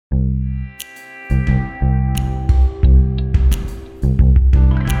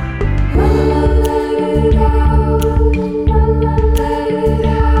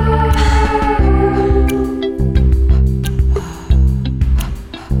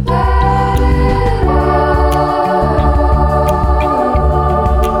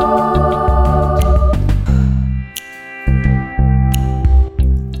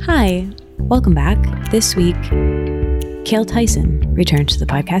Welcome back. This week, Cale Tyson returns to the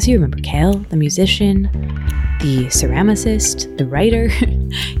podcast. You remember Cale, the musician, the ceramicist, the writer.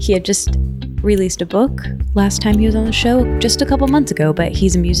 He had just released a book last time he was on the show, just a couple months ago, but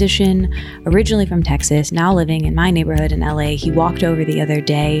he's a musician originally from Texas, now living in my neighborhood in LA. He walked over the other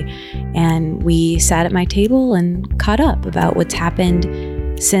day and we sat at my table and caught up about what's happened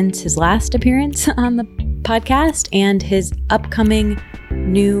since his last appearance on the podcast and his upcoming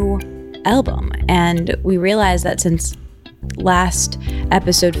new album. And we realized that since last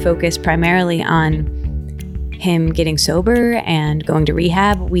episode focused primarily on him getting sober and going to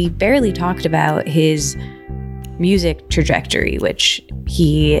rehab, we barely talked about his music trajectory, which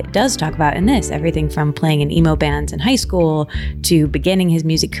he does talk about in this. Everything from playing in emo bands in high school to beginning his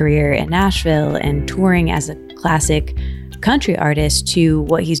music career in Nashville and touring as a classic country artist to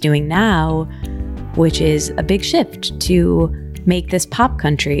what he's doing now, which is a big shift to make this pop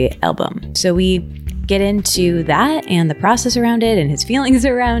country album. So we get into that and the process around it and his feelings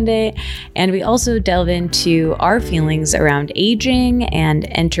around it. And we also delve into our feelings around aging and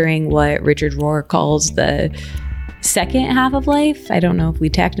entering what Richard Rohr calls the second half of life. I don't know if we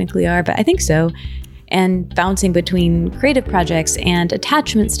technically are, but I think so. And bouncing between creative projects and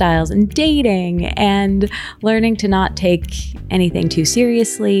attachment styles and dating and learning to not take anything too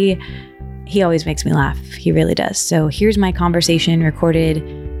seriously. He always makes me laugh. He really does. So here's my conversation recorded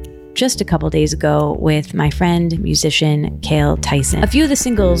just a couple days ago with my friend, musician, Cale Tyson. A few of the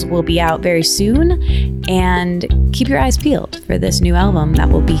singles will be out very soon, and keep your eyes peeled for this new album that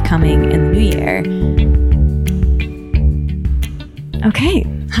will be coming in the new year. Okay.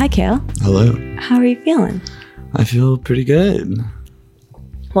 Hi, Cale. Hello. How are you feeling? I feel pretty good.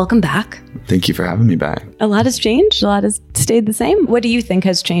 Welcome back. Thank you for having me back. A lot has changed. A lot has stayed the same. What do you think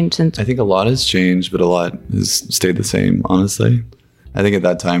has changed since? I think a lot has changed, but a lot has stayed the same, honestly. I think at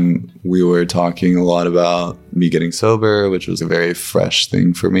that time we were talking a lot about me getting sober, which was a very fresh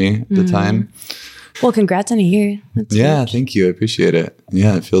thing for me at the time. Well, congrats on a year. That's huge. Thank you. I appreciate it.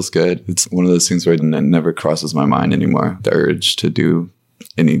 Yeah, it feels good. It's one of those things where it never crosses my mind anymore, the urge to do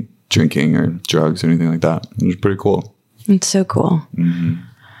any drinking or drugs or anything like that. It was pretty cool. It's so cool. Mm-hmm.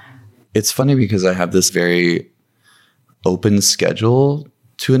 It's funny because I have this very open schedule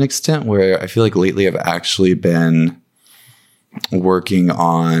to an extent where I feel like lately I've actually been working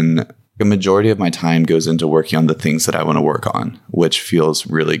on, a majority of my time goes into working on the things that I want to work on, which feels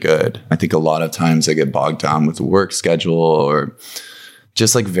really good. I think a lot of times I get bogged down with the work schedule or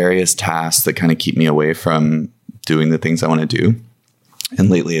just like various tasks that kind of keep me away from doing the things I want to do. And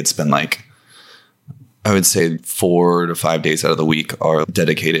lately it's been like, I would say 4 to 5 days out of the week are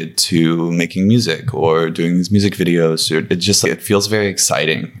dedicated to making music or doing these music videos. It feels very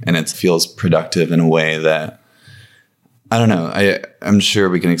exciting and it feels productive in a way that, I don't know. I'm sure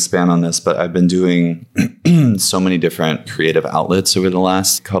we can expand on this, but I've been doing so many different creative outlets over the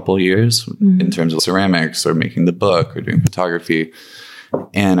last couple of years in terms of ceramics or making the book or doing photography.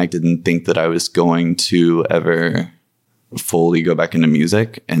 And I didn't think that I was going to ever fully go back into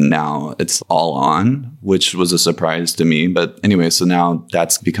music. And now it's all on, which was a surprise to me. But anyway, so now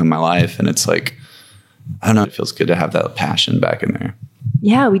that's become my life. And it's like, I don't know, it feels good to have that passion back in there.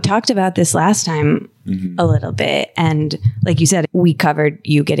 Yeah, we talked about this last time a little bit. And like you said, we covered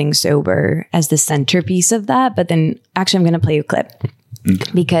you getting sober as the centerpiece of that. But then actually, I'm going to play you a clip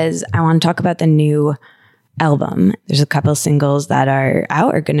because I want to talk about the new album. There's a couple of singles that are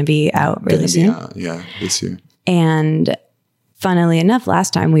going to be out really soon. Yeah, this year. And funnily enough,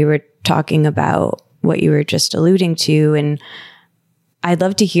 last time we were talking about what you were just alluding to. And I'd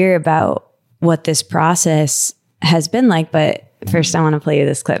love to hear about what this process has been like. But first, I want to play you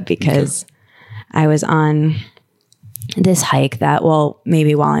this clip because I was on this hike that, well,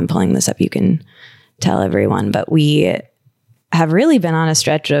 maybe while I'm pulling this up, you can tell everyone, but we have really been on a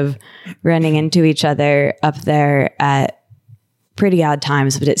stretch of running into each other up there at pretty odd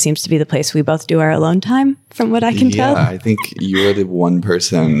times, but it seems to be the place we both do our alone time from what I can tell. Yeah, I think you're the one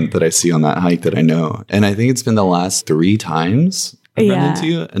person that I see on that hike that I know. And I think it's been the last 3 times I've run into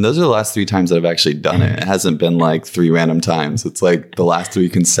you. And those are the last 3 times that I've actually done it. It hasn't been like 3 random times. It's like the last 3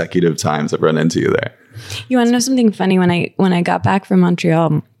 consecutive times I've run into you there. You want to know something funny? When I got back from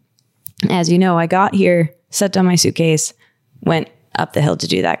Montreal, as you know, I got here, set down my suitcase, went up the hill to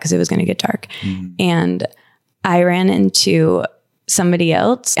do that because it was going to get dark. And I ran into somebody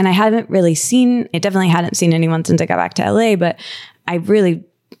else and I definitely hadn't seen anyone since I got back to LA, but I really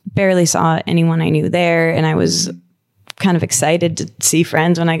barely saw anyone I knew there. And I was kind of excited to see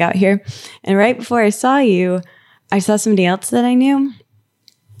friends when I got here. And right before I saw you, I saw somebody else that I knew.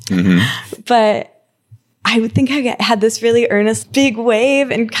 But I would think I had this really earnest big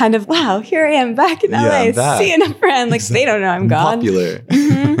wave and kind of, wow, here I am back in LA, seeing a friend. Like, they don't know I'm gone. Popular.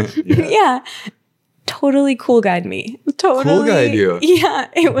 Mm-hmm. Yeah. Totally cool guide me. Totally. Cool guide you. Yeah.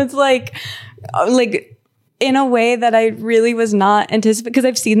 It was like in a way that I really was not anticipating, because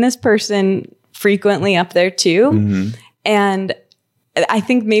I've seen this person frequently up there too. Mm-hmm. And I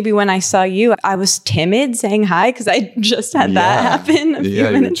think maybe when I saw you, I was timid saying hi because I just had that happen a few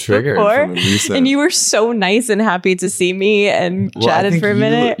minutes before. And you were so nice and happy to see me and chatted for a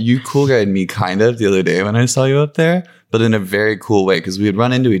minute. You cool guided me kind of the other day when I saw you up there, but in a very cool way because we had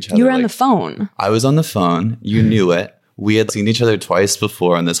run into each other. You were on the phone. I was on the phone. You knew it. We had seen each other twice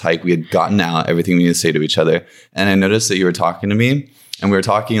before on this hike. We had gotten out everything we needed to say to each other. And I noticed that you were talking to me. And we were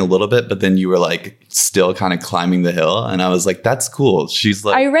talking a little bit, but then you were like still kind of climbing the hill. And I was like, that's cool. She's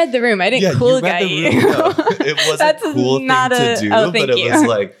like, I read the room. I didn't cool guide you. No, it wasn't a cool thing to do, but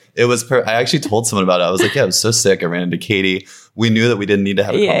it was like, I actually told someone about it. I was like, yeah, it was so sick. I ran into Katie. We knew that we didn't need to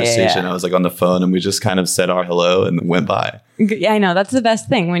have a conversation. I was like on the phone and we just kind of said our hello and went by. Yeah, I know. That's the best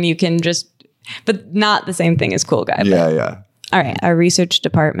thing when you can just, but not the same thing as cool guy. Yeah. All right. Our research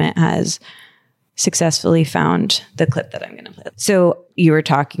department has successfully found the clip that I'm going to play. So you were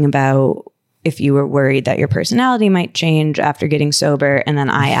talking about if you were worried that your personality might change after getting sober. And then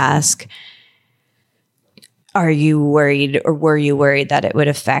I ask, are you worried or were you worried that it would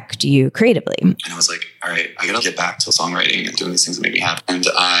affect you creatively? And I was like, all right, I got to get back to songwriting and doing these things that make me happy. And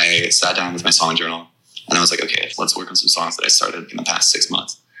I sat down with my song journal and I was like, okay, let's work on some songs that I started in the past 6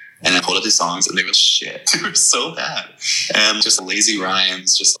 months. And I pulled up these songs and they were shit. They were so bad. And just lazy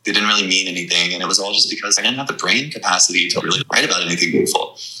rhymes, they didn't really mean anything. And it was all just because I didn't have the brain capacity to really write about anything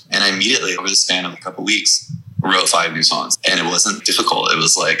meaningful. And I immediately, over the span of a couple of weeks, wrote 5 new songs. And it wasn't difficult. It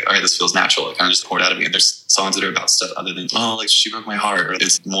was like, all right, this feels natural. It kind of just poured out of me. And there's songs that are about stuff other than, oh, like She Broke My Heart. Or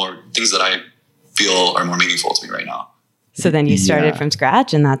it's more things that I feel are more meaningful to me right now. So then you started from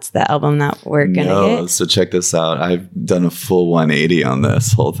scratch and that's the album that we're going to get? So check this out. I've done a full 180 on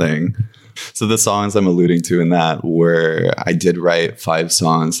this whole thing. So the songs I'm alluding to in that were, I did write 5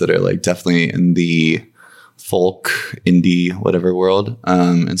 songs that are like definitely in the folk, indie, whatever world,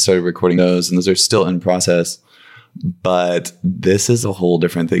 and started recording those. And those are still in process. But this is a whole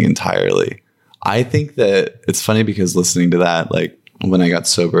different thing entirely. I think that it's funny because listening to that, like when I got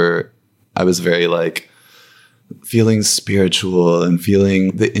sober, I was very like, feeling spiritual and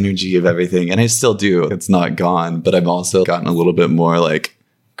feeling the energy of everything. And I still do. It's not gone, but I've also gotten a little bit more like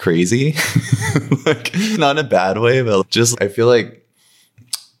crazy, like not in a bad way, but just, I feel like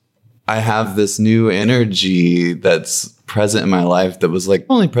I have this new energy that's present in my life that was like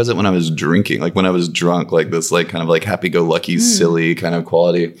only present when I was drinking, like when I was drunk, like this, like kind of like happy-go-lucky, silly kind of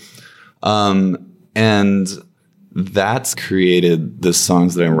quality. And that's created the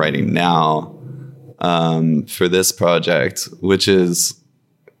songs that I'm writing now. For this project, which is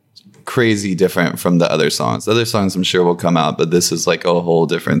crazy different from the other songs. The other songs I'm sure will come out, but this is like a whole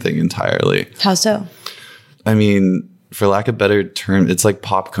different thing entirely. How so? I mean, for lack of a better term, it's like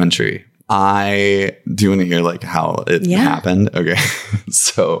pop country. Do you want to hear like how it happened? Okay.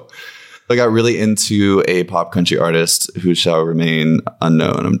 So I got really into a pop country artist who shall remain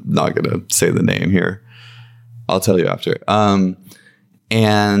unknown. I'm not going to say the name here. I'll tell you after.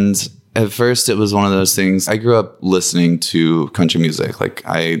 And at first, it was one of those things. I grew up listening to country music. Like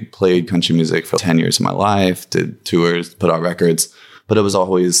I played country music for 10 years of my life, did tours, put out records. But it was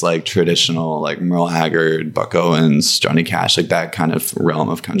always like traditional, like Merle Haggard, Buck Owens, Johnny Cash, like that kind of realm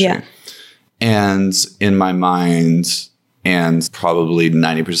of country. Yeah. And in my mind, and probably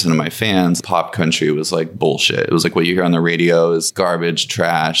 90% of my fans, pop country was like bullshit. It was like what you hear on the radio is garbage,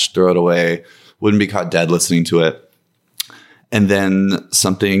 trash, throw it away. Wouldn't be caught dead listening to it. And then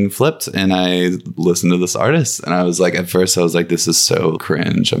something flipped and I listened to this artist and I was like, at first I was like, this is so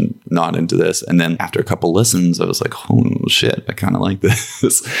cringe. I'm not into this. And then after a couple listens, I was like, oh shit, I kind of like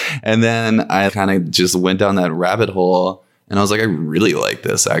this. And then I kind of just went down that rabbit hole and I was like, I really like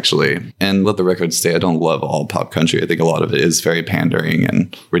this actually. And let the record stay, I don't love all pop country. I think a lot of it is very pandering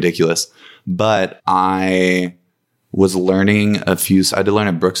and ridiculous. But I was learning I had to learn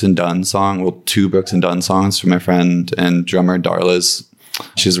a Brooks and Dunn song, 2 Brooks and Dunn songs from my friend and drummer Darla's.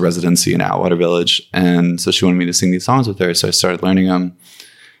 She has a residency in Atwater Village. And so she wanted me to sing these songs with her. So I started learning them.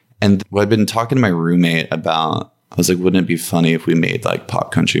 And what I'd been talking to my roommate about, I was like, wouldn't it be funny if we made like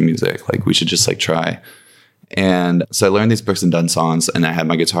pop country music? Like we should just like try. And so I learned these Brooks and Dunn songs and I had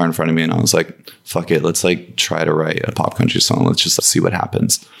my guitar in front of me and I was like, fuck it. Let's like try to write a pop country song. Let's just see what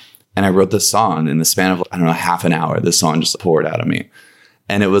happens. And I wrote this song in the span of, I don't know, half an hour. This song just poured out of me.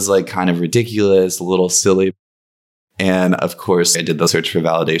 And it was like kind of ridiculous, a little silly. And of course, I did the search for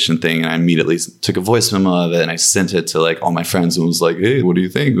validation thing, and I immediately took a voice memo of it and I sent it to like all my friends and was like, hey, what do you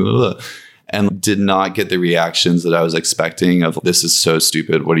think? And did not get the reactions that I was expecting of, this is so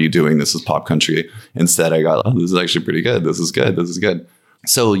stupid. What are you doing? This is pop country. Instead, I got, oh, this is actually pretty good. This is good. This is good.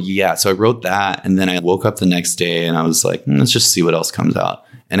 So yeah, so I wrote that, and then I woke up the next day and I was like, let's just see what else comes out.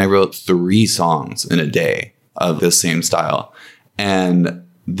 And I wrote 3 songs in a day of the same style. And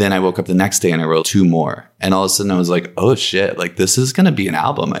then I woke up the next day and I wrote 2 more. And all of a sudden I was like, oh shit, like this is going to be an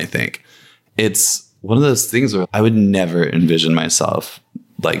album, I think. It's one of those things where I would never envision myself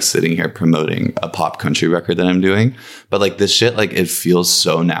like sitting here promoting a pop country record that I'm doing. But like this shit, like it feels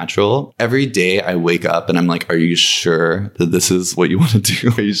so natural. Every day I wake up and I'm like, are you sure that this is what you want to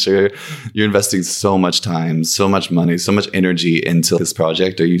do? Are you sure? You're investing so much time, so much money, so much energy into this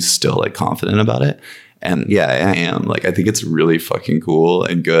project. Are you still like confident about it? And yeah, I am. Like, I think it's really fucking cool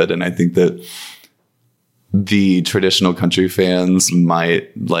and good. And I think that the traditional country fans might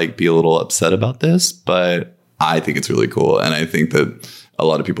like be a little upset about this, but I think it's really cool. And I think that a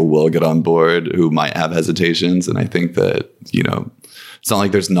lot of people will get on board who might have hesitations. And I think that, you know, it's not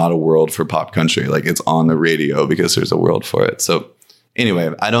like there's not a world for pop country. Like it's on the radio because there's a world for it. So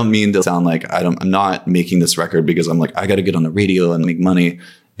anyway, I don't mean to sound like I'm not making this record because I'm like, I got to get on the radio and make money.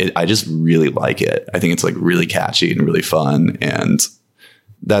 I just really like it. I think it's like really catchy and really fun. And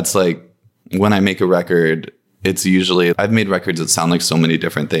that's like when I make a record, it's usually, I've made records that sound like so many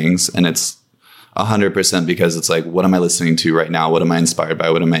different things. And it's 100% because it's like, what am I listening to right now? What am I inspired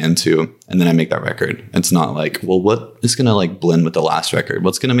by? What am I into? And then I make that record. It's not like, well, what is going to like blend with the last record?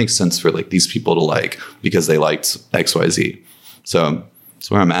 What's going to make sense for like these people to like because they liked XYZ? So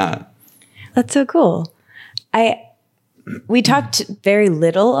that's where I'm at. That's so cool. We talked very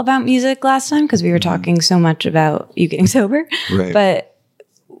little about music last time because we were talking so much about you getting sober. Right. But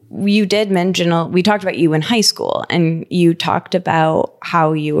you did mention, we talked about you in high school, and you talked about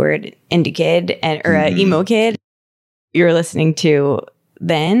how you were an indie kid or an emo kid you were listening to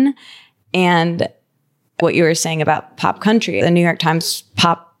then, and what you were saying about pop country. The New York Times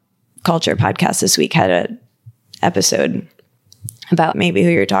Pop Culture podcast this week had an episode about maybe who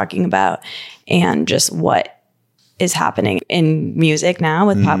you're talking about and just what is happening in music now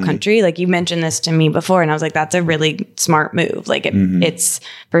with pop country. Like you mentioned this to me before and I was like, that's a really smart move. Like it's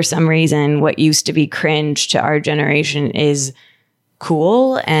for some reason what used to be cringe to our generation is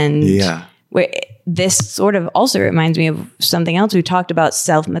cool. And this sort of also reminds me of something else we talked about,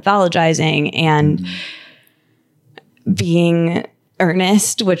 self-mythologizing and being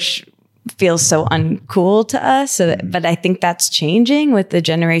earnest, which feels so uncool to us. So, but I think that's changing with the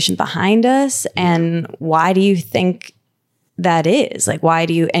generation behind us. And why do you think that is? Like, why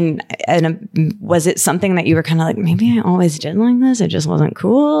do you, and was it something that you were kind of like, maybe I always did like this, it just wasn't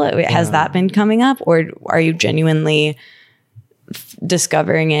cool? Has that been coming up, or are you genuinely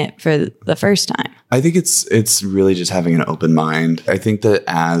discovering it for the first time? I think it's really just having an open mind. I think that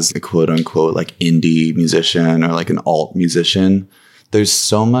as a quote unquote like indie musician or like an alt musician, there's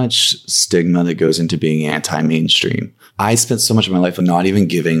so much stigma that goes into being anti-mainstream. I spent so much of my life not even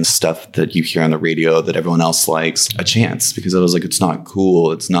giving stuff that you hear on the radio that everyone else likes a chance because I was like, it's not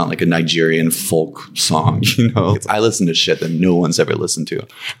cool. It's not like a Nigerian folk song, you know? I listen to shit that no one's ever listened to.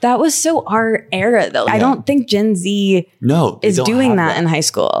 That was so our era, though. Yeah. I don't think Gen Z is doing that in high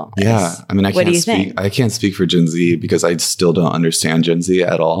school. Yeah. I mean, I can't speak for Gen Z because I still don't understand Gen Z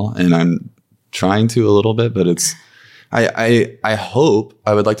at all. And I'm trying to a little bit, but it's... I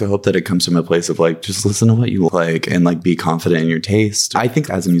would like to hope that it comes from a place of like, just listen to what you like and like be confident in your taste. I think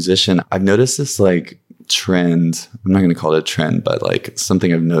as a musician, I've noticed this like trend. I'm not going to call it a trend, but like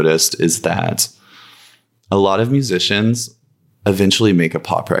something I've noticed is that a lot of musicians eventually make a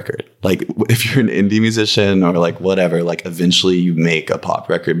pop record. Like if you're an indie musician or like whatever, like eventually you make a pop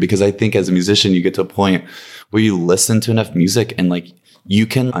record, because I think as a musician, you get to a point where you listen to enough music and like, you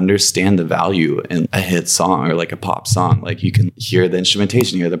can understand the value in a hit song or like a pop song. Like you can hear the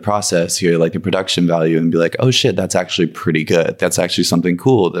instrumentation, hear the process, hear like the production value and be like, oh shit, that's actually pretty good. That's actually something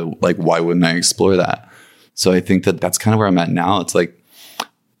cool that like, why wouldn't I explore that? So I think that that's kind of where I'm at now. It's like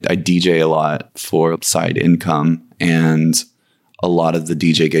I DJ a lot for side income, and a lot of the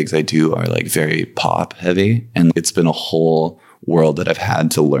DJ gigs I do are like very pop heavy. And it's been a whole world that I've had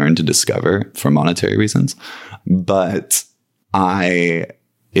to learn to discover for monetary reasons. But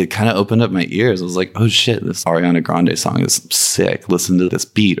it kind of opened up my ears. I was like, oh shit, this Ariana Grande song is sick. Listen to this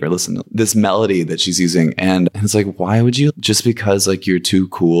beat or listen to this melody that she's using. And it's like, why would you, just because like you're too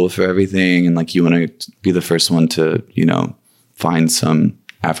cool for everything and like you want to be the first one to, you know, find some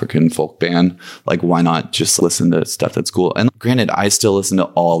African folk band. Like, why not just listen to stuff that's cool? And granted, I still listen to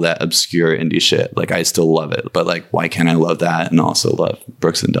all that obscure indie shit. Like, I still love it. But like, why can't I love that and also love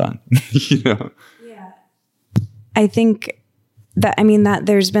Brooks and Dunn? You know? Yeah. I think that, I mean, that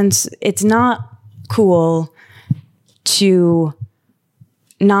there's been, it's not cool to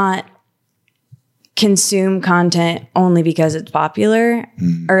not consume content only because it's popular,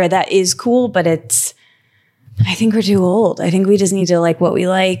 or that is cool, but it's, I think we're too old. I think we just need to like what we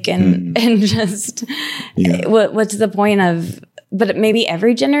like and just what's the point of, but maybe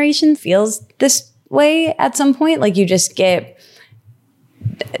every generation feels this way at some point. Like you just get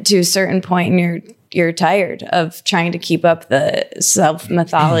to a certain point and you're tired of trying to keep up the self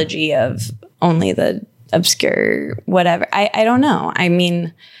mythology of only the obscure whatever. I don't know. I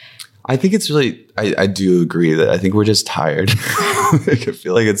mean, I think it's really, I do agree that I think we're just tired. I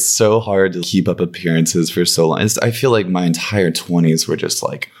feel like it's so hard to keep up appearances for so long. I feel like my entire 20s were just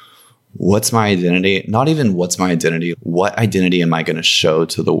like, what's my identity? Not even what's my identity. What identity am I going to show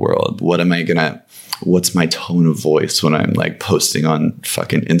to the world? What's my tone of voice when I'm like posting on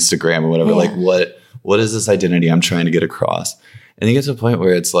fucking Instagram or whatever? Yeah. Like what is this identity I'm trying to get across? And you get to a point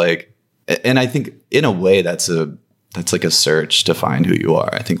where it's like, and I think in a way that's like a search to find who you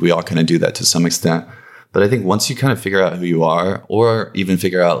are. I think we all kind of do that to some extent. But I think once you kind of figure out who you are, or even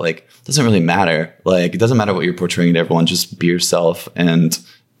figure out like, it doesn't really matter. Like, it doesn't matter what you're portraying to everyone, just be yourself, and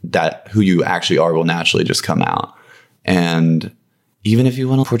that who you actually are will naturally just come out. And even if you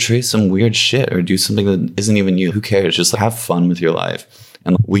want to portray some weird shit or do something that isn't even you, who cares? Just have fun with your life.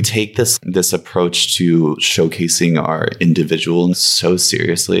 And we take this approach to showcasing our individual so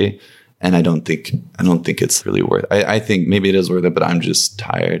seriously. And I don't think it's really worth it. I think maybe it is worth it, but I'm just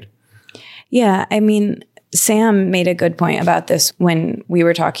tired. Yeah. I mean, Sam made a good point about this when we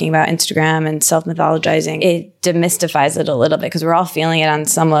were talking about Instagram and self-mythologizing. It demystifies it a little bit because we're all feeling it on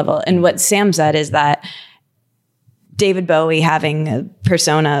some level. And what Sam said is that David Bowie having a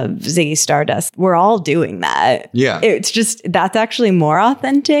persona of Ziggy Stardust, we're all doing that. Yeah. It's just, that's actually more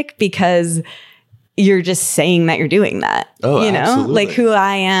authentic because you're just saying that you're doing that. Oh, you know, absolutely. Like who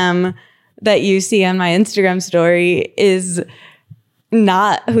I am that you see on my Instagram story is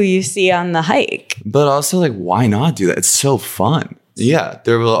not who you see on the hike. But also, like, why not do that? It's so fun. Yeah,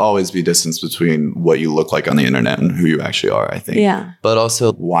 there will always be distance between what you look like on the internet and who you actually are, I think. Yeah. But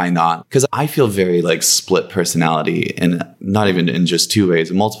also, why not? Because I feel very like split personality, and not even in just two ways,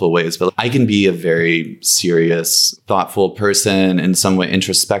 in multiple ways. But I can be a very serious, thoughtful person, in some way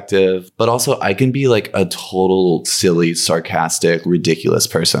introspective. But also, I can be like a total silly, sarcastic, ridiculous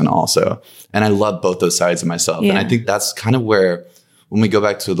person also. And I love both those sides of myself. Yeah. And I think that's kind of where, when we go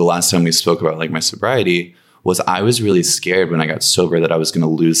back to the last time we spoke about like my sobriety, was I was really scared when I got sober that I was going to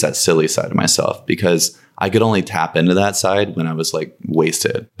lose that silly side of myself, because I could only tap into that side when I was like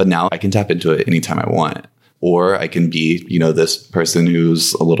wasted. But now I can tap into it anytime I want. Or I can be, you know, this person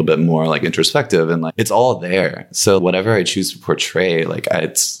who's a little bit more like introspective, and like it's all there. So whatever I choose to portray, like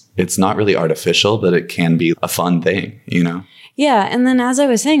it's not really artificial, but it can be a fun thing, you know? Yeah. And then as I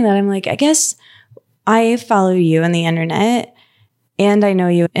was saying that, I'm like, I guess I follow you on the internet and I know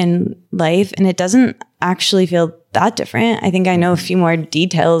you in life, and it doesn't actually feel that different. I think I know a few more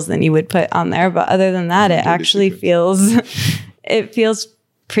details than you would put on there, but other than that, it actually feels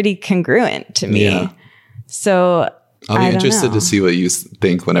pretty congruent to me. Yeah. So I'll be interested to see what you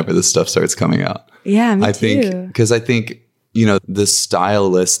think whenever this stuff starts coming out. Yeah, me too. Because I think, you know, the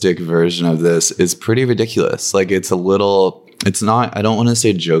stylistic version of this is pretty ridiculous. Like it's not, I don't want to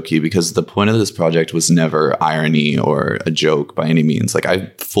say jokey, because the point of this project was never irony or a joke by any means. Like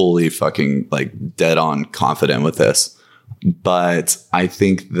I'm fully fucking like dead on confident with this. But I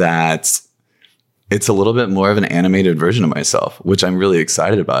think that it's a little bit more of an animated version of myself, which I'm really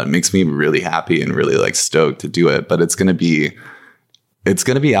excited about. It makes me really happy and really like stoked to do it. But it's going to be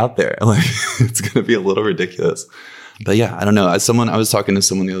out there. Like it's going to be a little ridiculous. But yeah, I don't know. I was talking to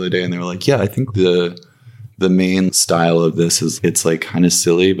someone the other day and they were like, yeah, I think the main style of this is it's like kind of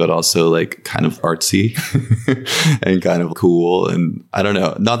silly, but also like kind of artsy and kind of cool. And I don't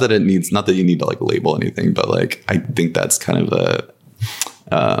know, not that you need to like label anything, but like, I think that's kind of a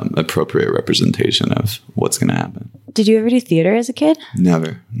appropriate representation of what's going to happen. Did you ever do theater as a kid?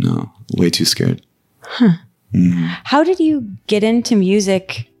 Never. No, way too scared. Huh. Mm-hmm. How did you get into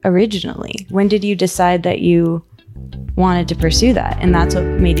music originally? When did you decide that you wanted to pursue that? And that's what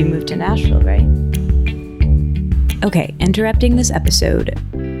made you move to Nashville, right? Okay, interrupting this episode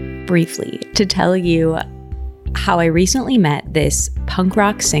briefly to tell you how I recently met this punk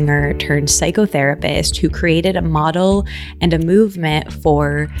rock singer turned psychotherapist who created a model and a movement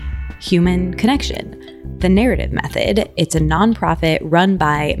for human connection. the Narrative Method. It's a nonprofit run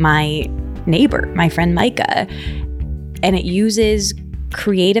by my neighbor, my friend Micah, and it uses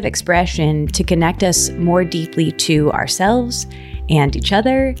creative expression to connect us more deeply to ourselves and each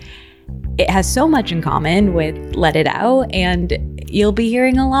other. It has so much in common with Let It Out, and you'll be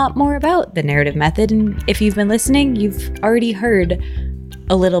hearing a lot more about the Narrative Method. And if you've been listening, you've already heard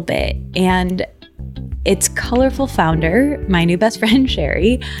a little bit. And its colorful founder, my new best friend,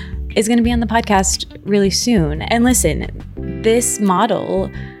 Sherry, is going to be on the podcast really soon. And listen, this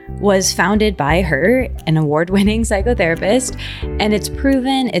model was founded by her, an award-winning psychotherapist, and it's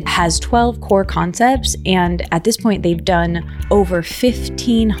proven. It has 12 core concepts, and at this point, they've done over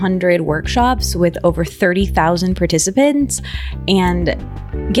 1,500 workshops with over 30,000 participants. And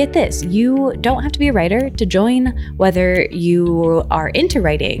get this, you don't have to be a writer to join, whether you are into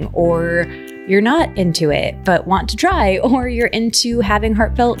writing or you're not into it but want to try, or you're into having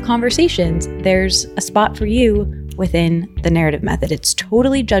heartfelt conversations. There's a spot for you within the Narrative Method. It's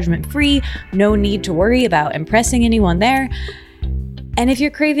totally judgment-free, no need to worry about impressing anyone there. And if you're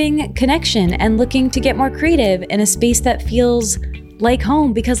craving connection and looking to get more creative in a space that feels like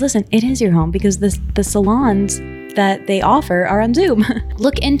home, because listen, it is your home, because the salons that they offer are on Zoom.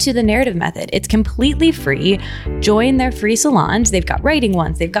 Look into the Narrative Method. It's completely free. Join their free salons. They've got writing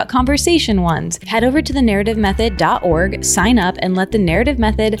ones. They've got conversation ones. Head over to thenarrativemethod.org, sign up, and let the Narrative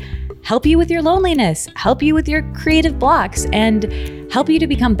Method help you with your loneliness, help you with your creative blocks, and help you to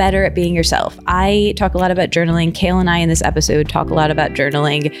become better at being yourself. I talk a lot about journaling. Cale and I in this episode talk a lot about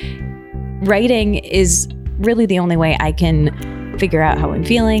journaling. Writing is really the only way I can figure out how I'm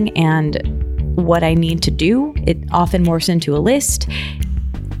feeling and what I need to do. It often morphs into a list.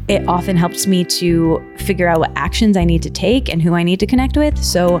 It often helps me to figure out what actions I need to take and who I need to connect with.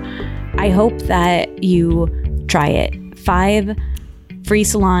 So I hope that you try it. 5 free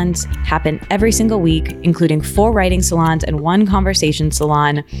salons happen every single week, including 4 writing salons and 1 conversation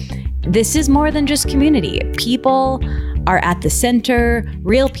salon. This is more than just community. People are at the center,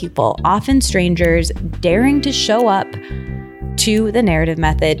 real people, often strangers, daring to show up to the Narrative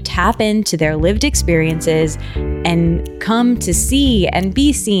Method, tap into their lived experiences, and come to see and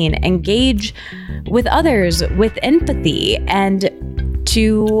be seen, engage with others with empathy, and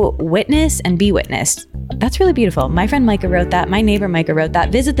to witness and be witnessed. That's really beautiful. My friend Micah wrote that. My neighbor Micah wrote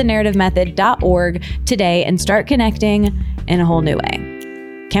that. Visit thenarrativemethod.org today and start connecting in a whole new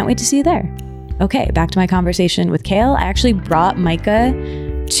way. Can't wait to see you there. Okay, back to my conversation with Cale. I actually brought Micah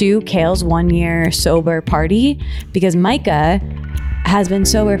to Cale's 1-year sober party because Micah has been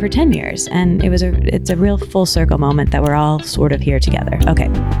sober for 10 years, and it's a real full circle moment that we're all sort of here together. Okay.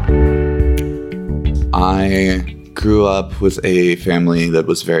 I grew up with a family that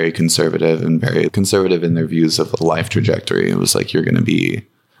was very conservative and very conservative in their views of the life trajectory. It was like,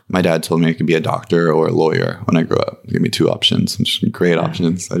 my dad told me I could be a doctor or a lawyer when I grew up. He gave me 2 options, which great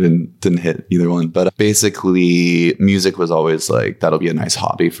options. I didn't hit either one. But basically, music was always like, that'll be a nice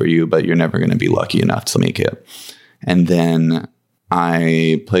hobby for you, but you're never going to be lucky enough to make it. And then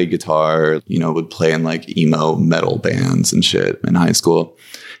I played guitar, would play in like emo metal bands and shit in high school.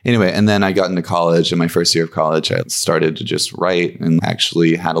 Anyway, and then I got into college. In my first year of college, I started to just write and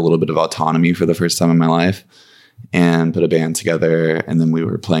actually had a little bit of autonomy for the first time in my life, and put a band together. And then we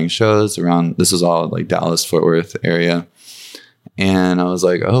were playing shows around, this is all like Dallas, Fort Worth area. And I was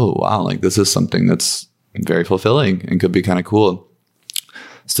like, oh, wow, like this is something that's very fulfilling and could be kind of cool.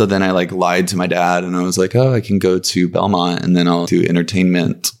 So then I like lied to my dad and I was like, oh, I can go to Belmont and then I'll do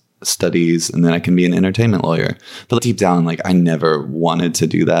entertainment studies and then I can be an entertainment lawyer. But deep down, like I never wanted to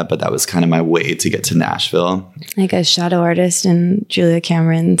do that, but that was kind of my way to get to Nashville. Like a shadow artist in Julia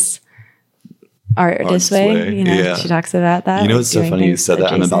Cameron's Artist Way. Yeah. She talks about that. It's so funny you said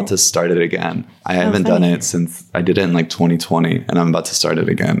that. I'm about to start it again. I haven't done it since I did it in like 2020 and I'm about to start it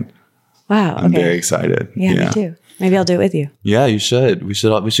again. Wow. I'm very excited. Yeah, me too. Maybe I'll do it with you. Yeah, you should. We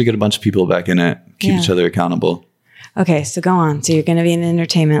should get a bunch of people back in it. Keep each other accountable. Okay, so go on. So you're going to be an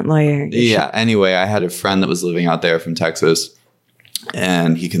entertainment lawyer. Anyway, I had a friend that was living out there from Texas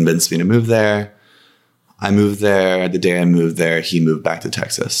and he convinced me to move there. I moved there. The day I moved there, he moved back to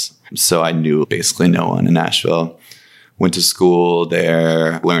Texas. So I knew basically no one in Nashville. Went to school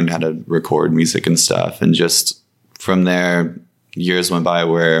there, learned how to record music and stuff. And just from there, years went by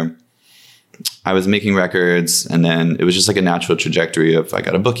where I was making records. And then it was just like a natural trajectory of I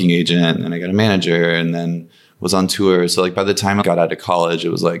got a booking agent and I got a manager and then was on tour. So like by the time I got out of college, it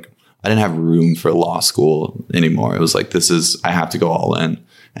was like I didn't have room for law school anymore. It was like, I have to go all in.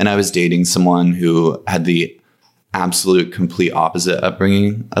 And I was dating someone who had the absolute complete opposite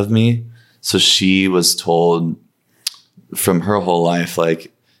upbringing of me. So she was told from her whole life,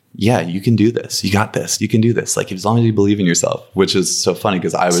 like, yeah, you can do this. You got this. You can do this. Like, as long as you believe in yourself, which is so funny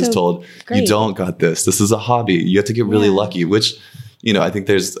because I was told, you don't got this. This is a hobby. You have to get really lucky, which, you know, I think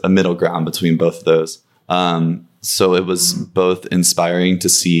there's a middle ground between both of those. So it was both inspiring to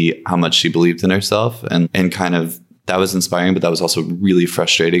see how much she believed in herself and kind of that was inspiring, but that was also really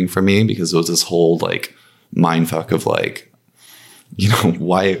frustrating for me because it was this whole like mind fuck of like, you know,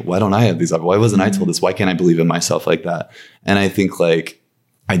 why don't I have these? Why wasn't I told this? Why can't I believe in myself like that? And I think like,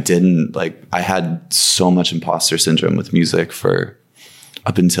 I had so much imposter syndrome with music for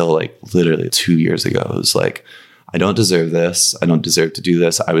up until like literally 2 years ago. It was like, I don't deserve this. I don't deserve to do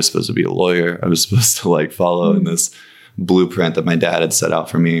this. I was supposed to be a lawyer. I was supposed to like follow in this blueprint that my dad had set out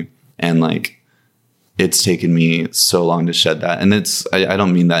for me. And like, it's taken me so long to shed that. And I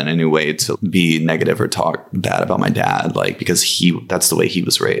don't mean that in any way to be negative or talk bad about my dad, like, because that's the way he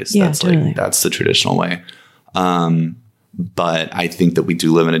was raised. Yeah, that's totally. like, that's the traditional way. But I think that we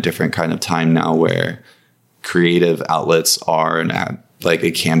do live in a different kind of time now where creative outlets are like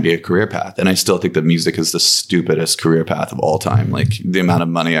it can be a career path. And I still think that music is the stupidest career path of all time. Like the amount of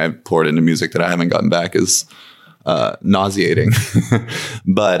money I've poured into music that I haven't gotten back is nauseating.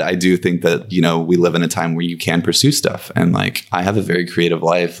 But I do think that, you know, we live in a time where you can pursue stuff. And like, I have a very creative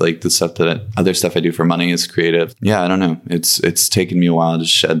life. Like the other stuff I do for money is creative. Yeah, I don't know. It's taken me a while to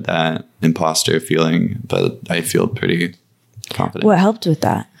shed that imposter feeling, but I feel pretty confident. What helped with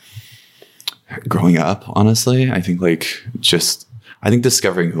that? Growing up, honestly, I think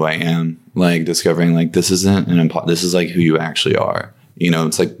discovering who I am, like discovering like this isn't this is like who you actually are. You know,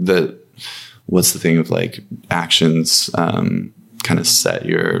 it's like what's the thing of like actions kind of set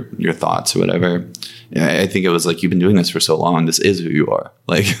your thoughts or whatever. I think it was like, you've been doing this for so long. This is who you are.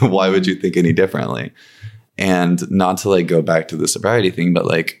 Like, why would you think any differently? And not to like go back to the sobriety thing, but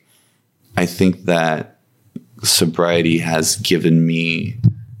like, I think that sobriety has given me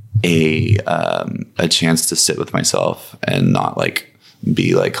a chance to sit with myself and not like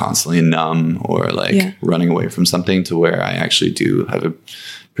be like constantly numb or like running away from something, to where I actually do have a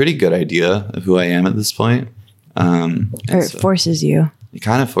pretty good idea of who I am at this point. Or it forces you. It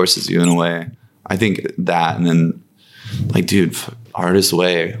kind of forces you in a way. I think that, and then like, dude, Artist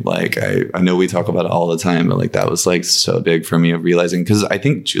Way, like I know we talk about it all the time, but like that was like so big for me of realizing, because I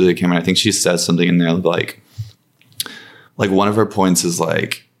think Julia Cameron, I think she says something in there like one of her points is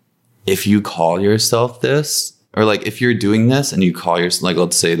like, if you call yourself this, or like if you're doing this and you call yourself, like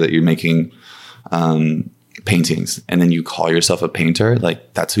let's say that you're making paintings and then you call yourself a painter,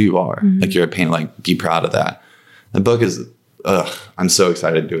 like that's who you are. Mm-hmm. Like you're a painter, like be proud of that. The book is, I'm so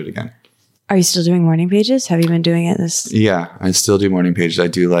excited to do it again. Are you still doing morning pages? Have you been doing it Yeah, I still do morning pages. I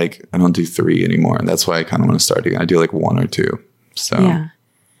don't do 3 anymore. And that's why I kind of want to start again. I do like 1 or 2. So yeah.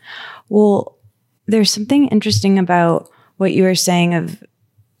 Well, there's something interesting about what you were saying of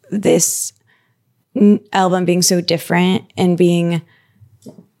this album being so different and being,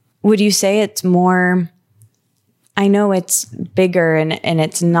 would you say it's more, I know it's bigger and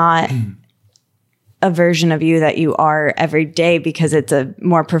it's not a version of you that you are every day because it's a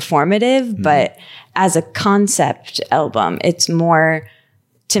more performative, but as a concept album, it's more,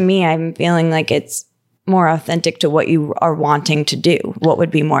 to me, I'm feeling like it's more authentic to what you are wanting to do. What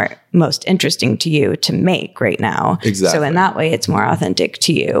would be most interesting to you to make right now? Exactly. So in that way, it's more authentic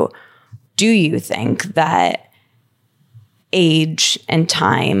to you. Do you think that age and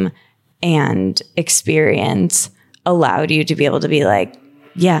time and experience allowed you to be able to be like,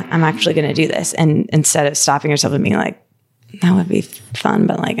 yeah, I'm actually going to do this, and instead of stopping yourself and being like, that would be fun,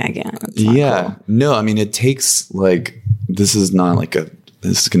 but like, I can't. Yeah. Cool. No, I mean, it takes like, this is going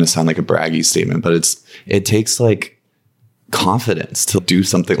to sound like a braggy statement, but it takes like confidence to do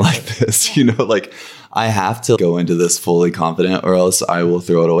something like this, you know, like I have to go into this fully confident or else I will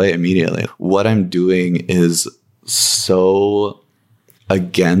throw it away immediately. What I'm doing is so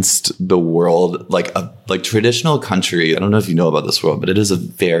against the world, like traditional country. I don't know if you know about this world, but it is a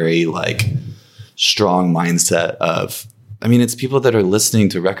very like strong mindset of, I mean, it's people that are listening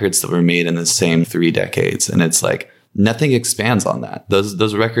to records that were made in the same 3 decades. And it's like, nothing expands on that.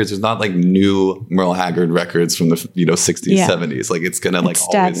 Those records, there's not like new Merle Haggard records from the 60s, 70s. Like it's gonna like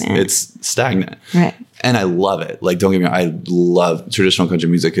always, it's stagnant. Right. And I love it. Like, don't get me wrong, I love traditional country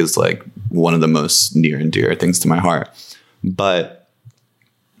music, is like one of the most near and dear things to my heart. But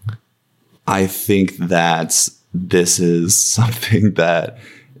I think that this is something that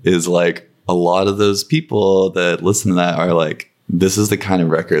is like, a lot of those people that listen to that are like, this is the kind of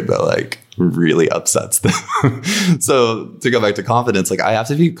record that like really upsets them. So to go back to confidence, like I have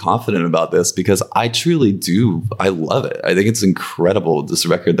to be confident about this because I truly do. I love it. I think it's incredible, this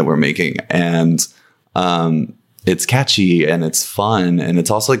record that we're making. And it's catchy and it's fun. And it's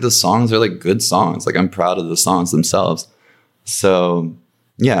also like the songs are like good songs. Like I'm proud of the songs themselves. So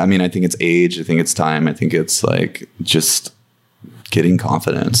yeah, I mean, I think it's age. I think it's time. I think it's like just getting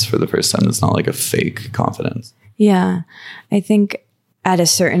confidence for the first time. It's not like a fake confidence. Yeah. I think at a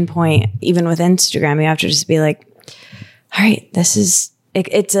certain point, even with Instagram, you have to just be like, all right, this is,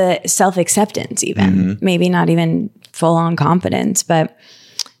 it's a self-acceptance even, maybe not even full on confidence, but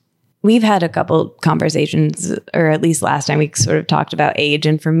we've had a couple conversations, or at least last time we sort of talked about age.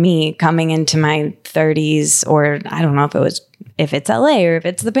 And for me, coming into my 30s, or I don't know if it's LA or if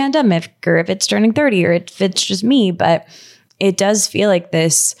it's the pandemic or if it's turning 30 or if it's just me, but it does feel like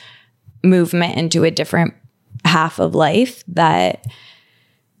this movement into a different half of life that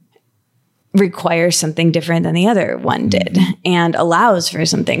requires something different than the other one did and allows for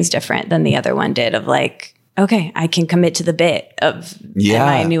some things different than the other one did, of like, okay, I can commit to the bit of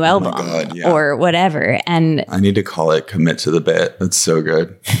my new album or whatever. And I need to call it commit to the bit. That's so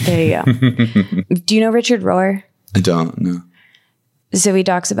good. There you go. Do you know Richard Rohr? I don't know. So he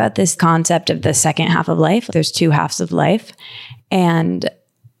talks about this concept of the second half of life. There's two halves of life. And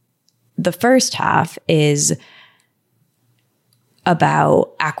the first half is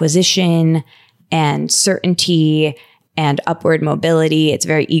about acquisition and certainty and upward mobility. It's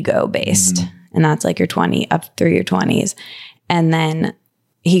very ego based. And that's like your 20 up through your 20s. And then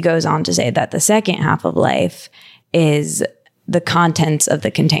he goes on to say that the second half of life is the contents of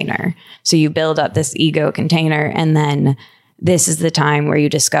the container. So you build up this ego container, and then this is the time where you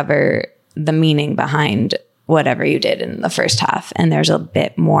discover the meaning behind whatever you did in the first half. And there's a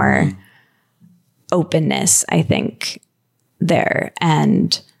bit more openness, I think, there.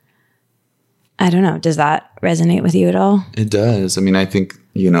 And I don't know, does that resonate with you at all? It does. I mean, I think,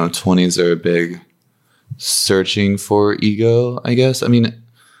 20s are a big searching for ego, I guess. I mean,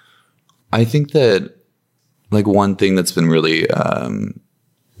 I think that like one thing that's been really,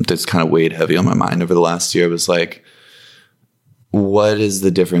 that's kind of weighed heavy on my mind over the last year was like, what is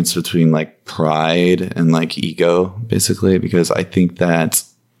the difference between like pride and like ego, basically? Because I think that,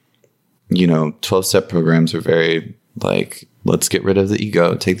 12-step programs are very like, let's get rid of the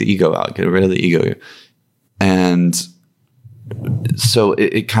ego, take the ego out, get rid of the ego. And so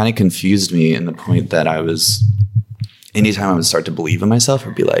it kind of confused me in the point that anytime I would start to believe in myself,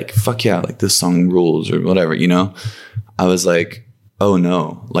 I'd be like, fuck yeah, like this song rules or whatever, I was like, oh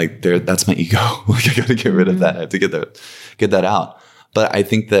no, like that's my ego. Like I got to get rid of that. I have to get that out. But I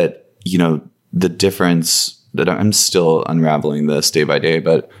think that, the difference that I'm still unraveling this day by day,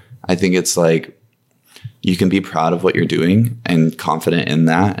 but I think it's like, you can be proud of what you're doing and confident in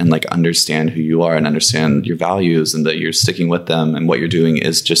that and like understand who you are and understand your values and that you're sticking with them and what you're doing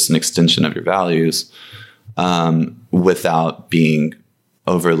is just an extension of your values, without being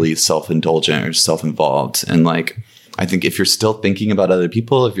overly self-indulgent or self-involved. And like, I think if you're still thinking about other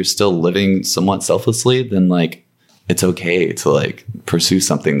people, if you're still living somewhat selflessly, then like, it's okay to like pursue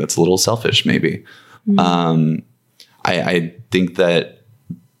something that's a little selfish, maybe. I think that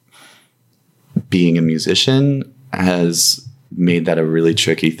being a musician has made that a really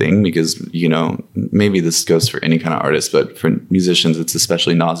tricky thing because, maybe this goes for any kind of artist, but for musicians, it's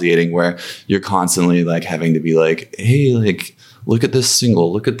especially nauseating where you're constantly like having to be like, hey, like, look at this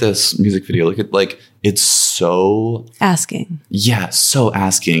single, look at this music video, look at like, it's so asking. Yeah. So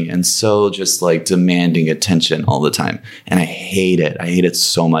asking and so just like demanding attention all the time. And I hate it. I hate it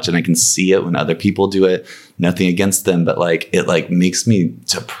so much. And I can see it when other people do it, nothing against them, but like, it like makes me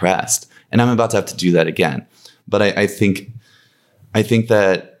depressed. And I'm about to have to do that again. But I think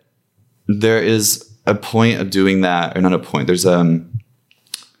that there is a point of doing that, or not a point. There's a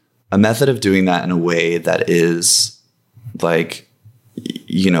method of doing that in a way that is like,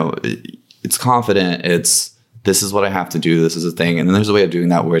 it's confident. It's, this is what I have to do. This is a thing. And then there's a way of doing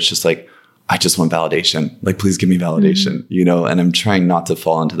that where it's just like, I just want validation. Like, please give me validation, and I'm trying not to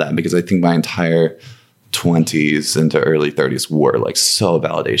fall into that because I think my entire 20s into early 30s were like so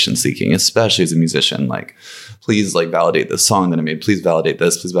validation seeking, especially as a musician. Like, please like validate this song that I made. Please validate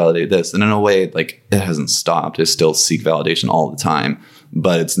this. Please validate this. And in a way, like it hasn't stopped. I still seek validation all the time,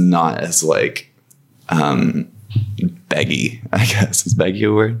 but it's not as like beggy, I guess. Is beggy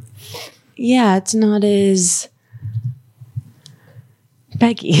a word? Yeah, it's not as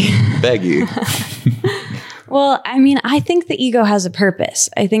beggy. Beggy. Well, I mean, I think the ego has a purpose.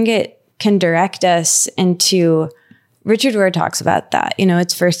 I think it can direct us into, Richard Rohr talks about that,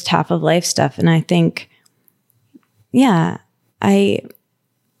 it's first half of life stuff. And I think,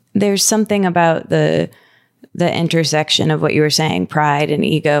 there's something about the intersection of what you were saying, pride and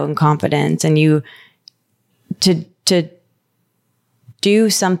ego and confidence, and you to do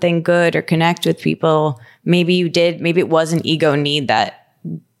something good or connect with people, maybe you did, maybe it was an ego need that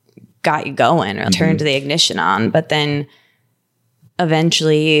got you going or turned the ignition on, but then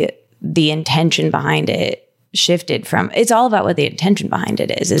eventually the intention behind it shifted from, it's all about what the intention behind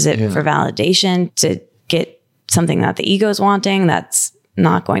it is. Is it for validation to get something that the ego is wanting that's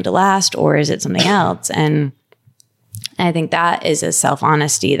not going to last, or is it something else? And I think that is a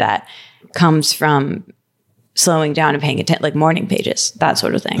self-honesty that comes from slowing down and paying attention, like morning pages, that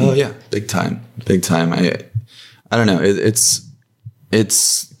sort of thing. Oh yeah. Big time. I don't know. It's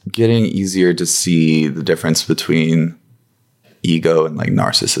getting easier to see the difference between ego and like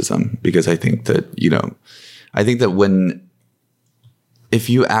narcissism, because I think that, if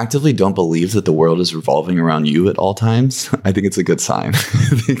you actively don't believe that the world is revolving around you at all times, I think it's a good sign. I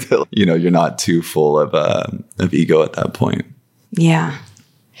think that, you're not too full of ego at that point. Yeah.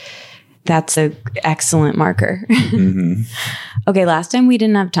 That's an excellent marker. Okay, last time we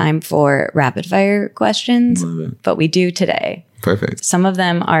didn't have time for rapid fire questions, but we do today. Perfect. Some of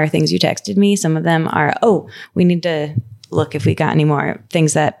them are things you texted me. Some of them are, we need to look if we got any more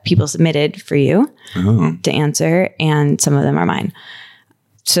things that people submitted for you to answer. And some of them are mine.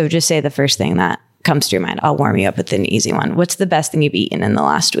 So just say the first thing that comes to your mind. I'll warm you up with an easy one. What's the best thing you've eaten in the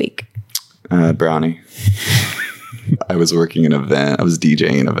last week? Brownie. I was working an event. I was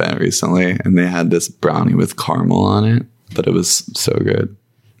DJing an event recently, and they had this brownie with caramel on it, but it was so good.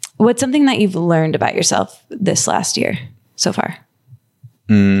 What's something that you've learned about yourself this last year so far?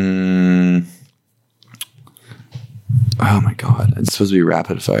 Oh my God. It's supposed to be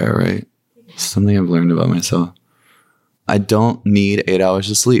rapid fire, right? Something I've learned about myself. I don't need 8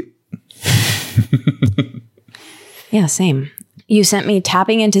 hours of sleep. Yeah, same. You sent me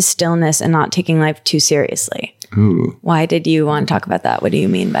tapping into stillness and not taking life too seriously. Ooh. Why did you want to talk about that? What do you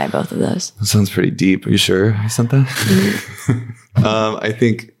mean by both of those? That sounds pretty deep. Are you sure I sent that? I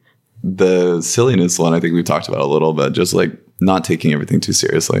think the silliness one, I think we've talked about a little bit, just like not taking everything too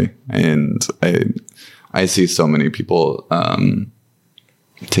seriously. And I see so many people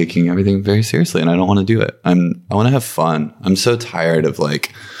taking everything very seriously, and I don't want to do it. I want to have fun. I'm so tired of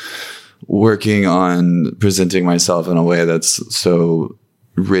like working on presenting myself in a way that's so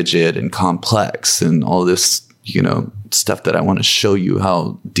rigid and complex and all this, stuff that I want to show you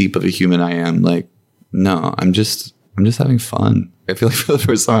how deep of a human I am. Like, no, I'm just having fun. I feel like for the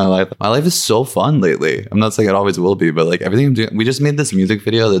first time in my life is so fun lately. I'm not saying it always will be, but like everything I'm doing, we just made this music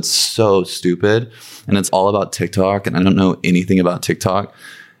video that's so stupid, and it's all about TikTok, and I don't know anything about TikTok,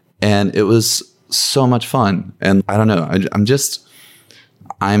 and it was so much fun. And I don't know,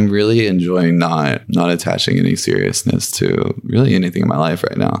 I'm really enjoying not attaching any seriousness to really anything in my life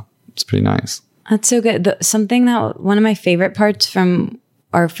right now. It's pretty nice. That's so good. One of my favorite parts from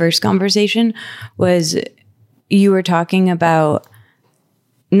our first conversation was you were talking about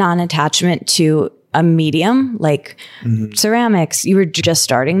non-attachment to a medium, like ceramics. You were just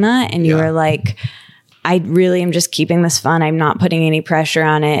starting that, and you were like, I really am just keeping this fun. I'm not putting any pressure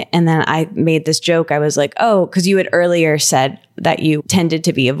on it. And then I made this joke. I was like, because you had earlier said that you tended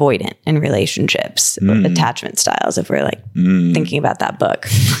to be avoidant in relationships, attachment styles, if we're like thinking about that book.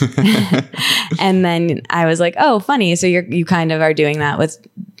 And then I was like, funny. So you kind of are doing that with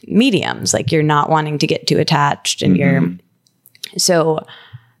mediums. Like you're not wanting to get too attached, and so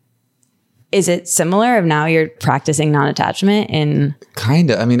is it similar of now you're practicing non-attachment in?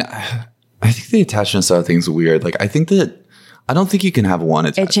 Kind of. I mean, I think the attachment style thing's weird. Like, I don't think you can have one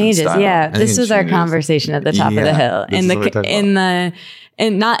attachment It changes. style. Yeah. This was our conversation at the top of the hill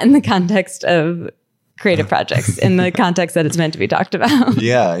not in the context of creative projects, in the context that it's meant to be talked about.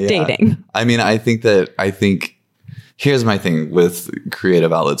 Yeah. Dating. I mean, I think here's my thing with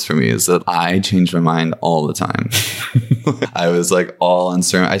creative outlets for me is that I change my mind all the time. I was like all on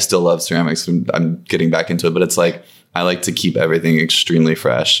ceramics. I still love ceramics. I'm getting back into it, but it's like, I like to keep everything extremely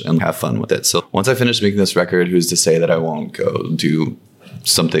fresh and have fun with it. So once I finish making this record, who's to say that I won't go do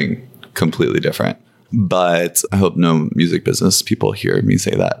something completely different? But I hope no music business people hear me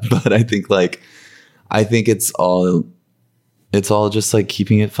say that. But I think it's all just like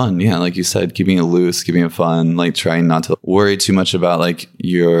keeping it fun. Yeah, like you said, keeping it loose, keeping it fun, like trying not to worry too much about like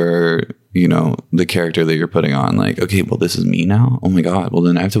the character that you're putting on. Like, okay, well, this is me now. Oh my God. Well,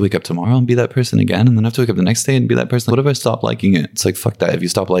 then I have to wake up tomorrow and be that person again. And then I have to wake up the next day and be that person. What if I stop liking it? It's like, fuck that. If you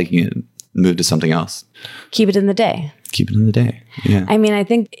stop liking it, move to something else. Keep it in the day. Keep it in the day. Yeah. I mean, I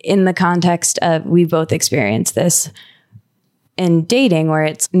think in the context of, we both experienced this in dating, where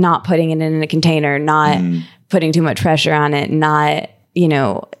it's not putting it in a container, not putting too much pressure on it, not,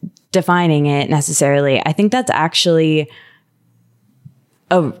 defining it necessarily. I think that's actually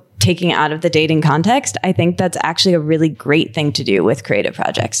a taking out of the dating context, I think that's actually a really great thing to do with creative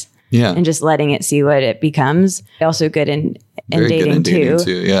projects. Yeah. And just letting it see what it becomes. Also good in dating too.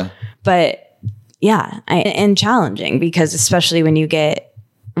 Yeah. But yeah, and challenging, because especially when you get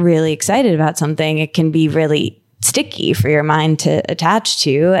really excited about something, it can be really sticky for your mind to attach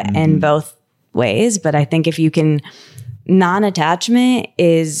to in both ways. But I think if you can, non-attachment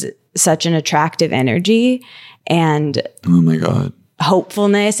is such an attractive energy, and oh my God,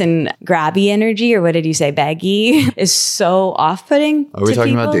 hopefulness and grabby energy, or what did you say, baggy, is so off-putting. Are we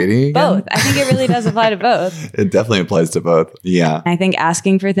talking about dating again? Both. I think it really does apply to both. It definitely applies to both. Yeah. I think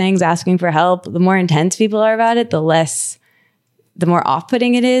asking for things, asking for help, the more intense people are about it, the more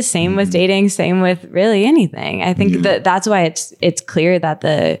off-putting it is. Same with dating, same with really anything. I think that's why it's clear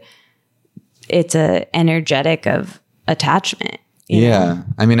that it's a energetic of attachment. You know?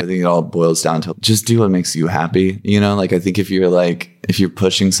 I mean, I think it all boils down to just do what makes you happy. You know, like I think if you're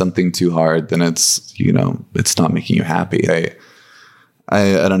pushing something too hard, then it's not making you happy.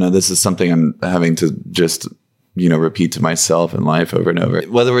 I don't know. This is something I'm having to just, repeat to myself in life over and over.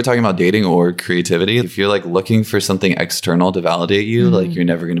 Whether we're talking about dating or creativity, if you're like looking for something external to validate you, like you're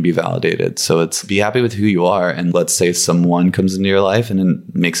never going to be validated. So it's be happy with who you are. And let's say someone comes into your life and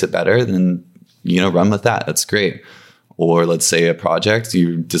it makes it better, then, run with that. That's great. Or let's say a project,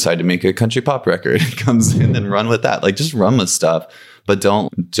 you decide to make a country pop record, it comes in, and run with that. Like just run with stuff, but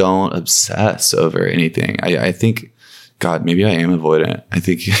don't obsess over anything. I think, God, maybe I am avoidant. I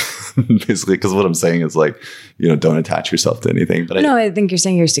think basically, because what I'm saying is like, don't attach yourself to anything. But I think you're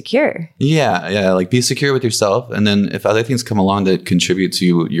saying you're secure. Yeah. Like be secure with yourself. And then if other things come along that contribute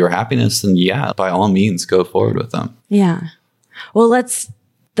to your happiness, then by all means, go forward with them. Yeah. Well, let's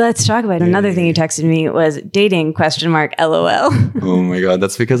talk about another thing you texted me was dating ? LOL. Oh my God.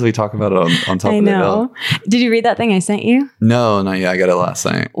 That's because we talk about it on top of the hill. Did you read that thing I sent you? No, not yet. I got it last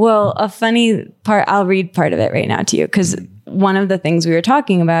night. Well, a funny part, I'll read part of it right now to you, because one of the things we were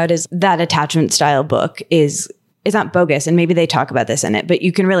talking about is that attachment style book is not bogus. And maybe they talk about this in it, but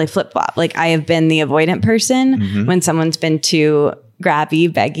you can really flip flop. Like I have been the avoidant person when someone's been too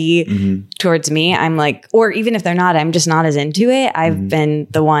grabby, beggy towards me. I'm like, or even if they're not, I'm just not as into it. I've been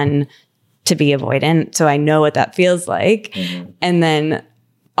the one to be avoidant. So I know what that feels like. And then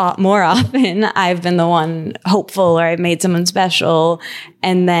more often I've been the one hopeful, or I've made someone special.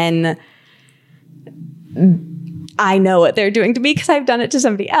 And then I know what they're doing to me because I've done it to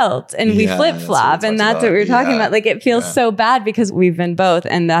somebody else, and we flip flop. And that's what we were talking about. Like it feels so bad because we've been both.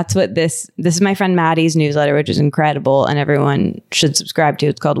 And that's what this is my friend Maddie's newsletter, which is incredible and everyone should subscribe to.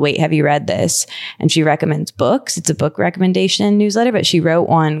 It's called Wait, Have You Read This? And she recommends books. It's a book recommendation newsletter, but she wrote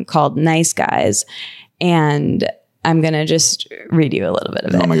one called Nice Guys. And I'm going to just read you a little bit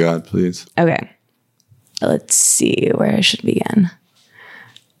of it. Oh my God, please. Okay. Let's see where I should begin.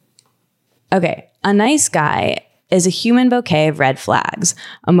 Okay. A nice guy is a human bouquet of red flags,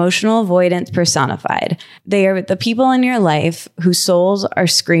 emotional avoidance personified. They are the people in your life whose souls are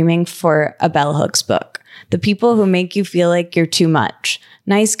screaming for a bell hooks book. The people who make you feel like you're too much.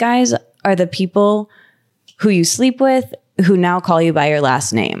 Nice guys are the people who you sleep with, who now call you by your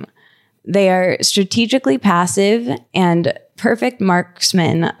last name. They are strategically passive and perfect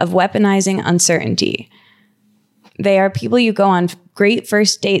marksmen of weaponizing uncertainty. They are people you go on great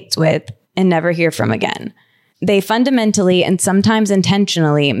first dates with and never hear from again. They fundamentally and sometimes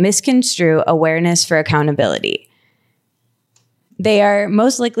intentionally misconstrue awareness for accountability. They are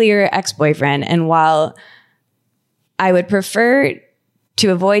most likely your ex-boyfriend, and while I would prefer to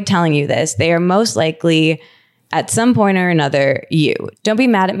avoid telling you this, they are most likely at some point or another you. Don't be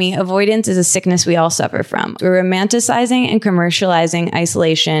mad at me. Avoidance is a sickness we all suffer from. We're romanticizing and commercializing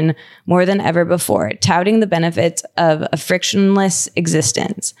isolation more than ever before, touting the benefits of a frictionless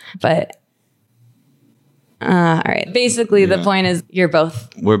existence. But all right. Basically, the point is we're both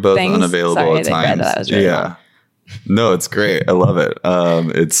unavailable at times. That was really long. No, it's great. I love it.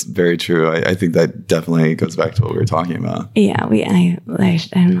 It's very true. I think that definitely goes back to what we were talking about. Yeah, I don't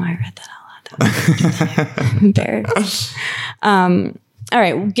know why I read that out loud. I'm embarrassed. All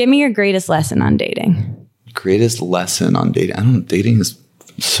right. Give me your greatest lesson on dating. Greatest lesson on dating. Dating is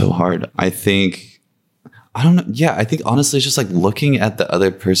so hard. I think honestly, it's just like looking at the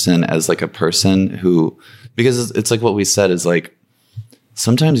other person as like a person who, because it's like what we said is like,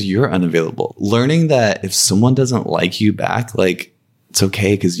 sometimes you're unavailable. Learning that if someone doesn't like you back, like it's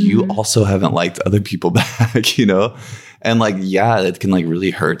okay because you also haven't liked other people back, And like, it can like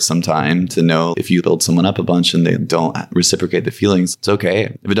really hurt sometime to know if you build someone up a bunch and they don't reciprocate the feelings. It's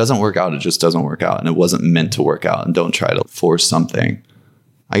okay. If it doesn't work out, it just doesn't work out. And it wasn't meant to work out. And don't try to force something.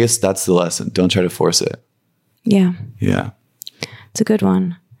 I guess that's the lesson. Don't try to force it. Yeah. Yeah. It's a good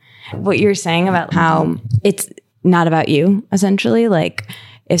one. what you're saying about how it's not about you, essentially. Like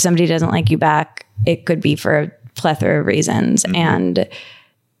if somebody doesn't like you back, it could be for a plethora of reasons, and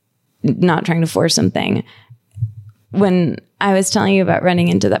not trying to force something. When I was telling you about running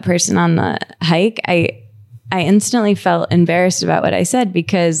into that person on the hike, I instantly felt embarrassed about what I said,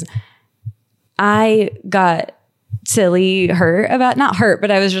 because I got silly hurt about, not hurt,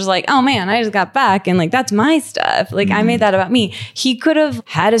 but I was just like, oh man, I just got back and like that's my stuff. Like I made that about me. He could have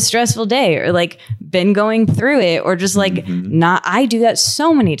had a stressful day or like been going through it, or just like not. I do that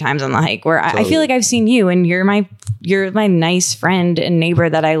so many times on the hike where I feel like I've seen you and you're my nice friend and neighbor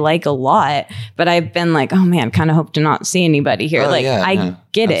that I like a lot, but I've been like, oh man, kind of hope to not see anybody here. I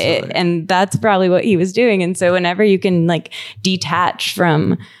get it. And that's probably what he was doing. And so whenever you can like detach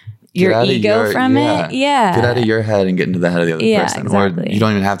from your ego from it. Yeah. Get out of your head and get into the head of the other person. Exactly. Or you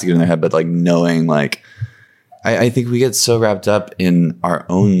don't even have to get in their head, but like knowing like, I think we get so wrapped up in our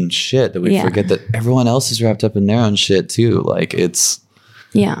own shit that we forget that everyone else is wrapped up in their own shit too. Like it's.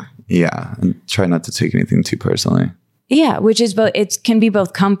 Yeah. And try not to take anything too personally. Yeah. Which is both, it can be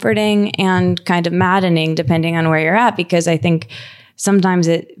both comforting and kind of maddening depending on where you're at, because I think sometimes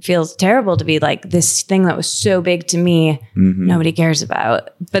it feels terrible to be like, this thing that was so big to me, nobody cares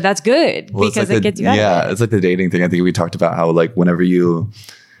about. But that's good because it gets you out of it. Yeah, it's like the dating thing. I think we talked about how like whenever you're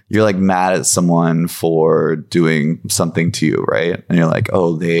like mad at someone for doing something to you, right? And you're like,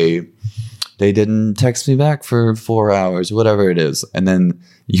 oh, they didn't text me back for 4 hours, whatever it is. And then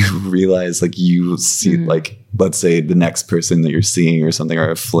you realize like you see like, let's say the next person that you're seeing or something,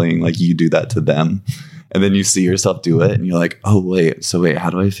 or a fling, like you do that to them. And then you see yourself do it and you're like, oh, wait, how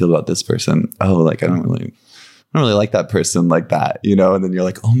do I feel about this person? Oh, like, I don't really like that person like that, you know? And then you're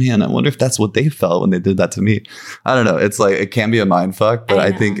like, oh man, I wonder if that's what they felt when they did that to me. I don't know. It's like, it can be a mind fuck, but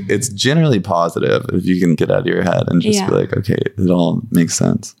I think it's generally positive if you can get out of your head and just be like, okay, it all makes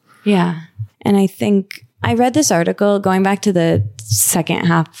sense. Yeah. And I think I read this article going back to the second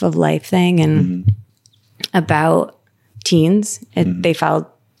half of life thing and about teens. They filed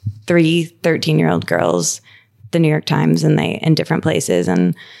 3 13-year-old girls, the New York Times, and they in different places,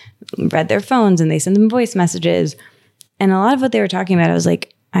 and read their phones and they sent them voice messages. And a lot of what they were talking about, I was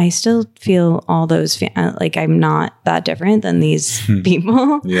like, I still feel all those, like I'm not that different than these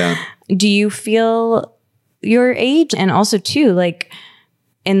people. Yeah. Do you feel your age? And also too, like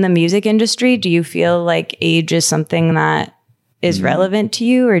in the music industry, do you feel like age is something that is relevant to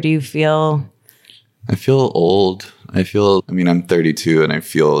you, or do you feel? I feel old. I'm 32 and I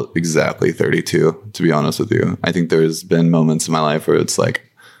feel exactly 32, to be honest with you. I think there's been moments in my life where it's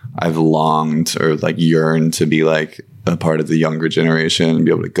like I've longed or like yearned to be like a part of the younger generation and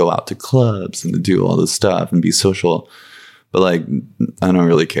be able to go out to clubs and to do all this stuff and be social. But like, I don't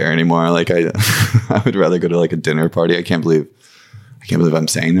really care anymore. Like I would rather go to like a dinner party. I can't believe I'm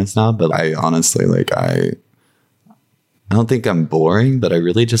saying this now, but I honestly, like, I don't think I'm boring, but I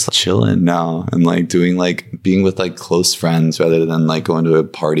really just chilling now and like being with like close friends rather than like going to a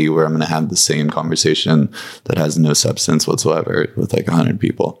party where I'm going to have the same conversation that has no substance whatsoever with like 100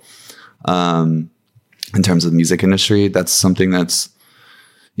 people. In terms of the music industry, that's something that's,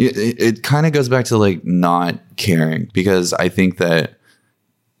 it kind of goes back to like not caring, because I think that,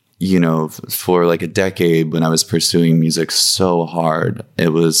 you know, for like a decade when I was pursuing music so hard,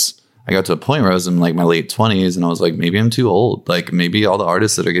 I got to a point where I was in like my late 20s and I was like, maybe I'm too old. Like maybe all the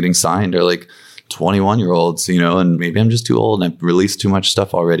artists that are getting signed are like 21-year-olds, you know, and maybe I'm just too old and I've released too much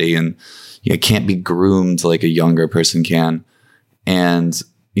stuff already and I can't be groomed like a younger person can. And,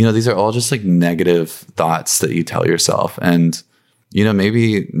 you know, these are all just like negative thoughts that you tell yourself. And, you know,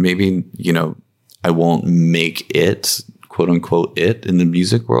 maybe, you know, I won't make it, quote unquote, it in the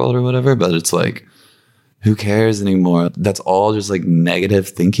music world or whatever, but it's like, who cares anymore? That's all just like negative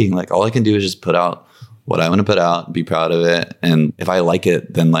thinking. Like all I can do is just put out what I want to put out, be proud of it. And if I like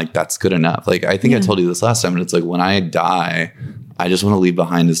it, then like, that's good enough. Like, I think I told you this last time, but it's like, when I die, I just want to leave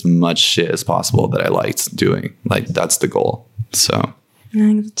behind as much shit as possible that I liked doing. Like, that's the goal. So I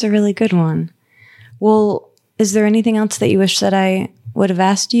think that's a really good one. Well, is there anything else that you wish that I would have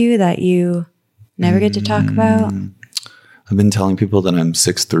asked you that you never get to talk about? I've been telling people that I'm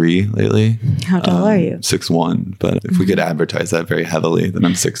 6'3" lately. How tall are you? 6'1", but if we could advertise that very heavily, then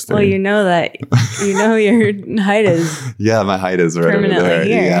I'm 6'3". Well, you know that, your height is yeah, my height is right permanently over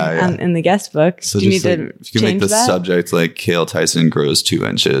there. Here in the guest book. So do you need to if you can make the subject like Cale Tyson grows 2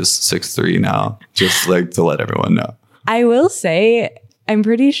 inches, 6'3" now, just like to let everyone know. I will say, I'm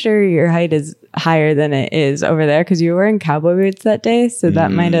pretty sure your height is higher than it is over there because you were wearing cowboy boots that day. So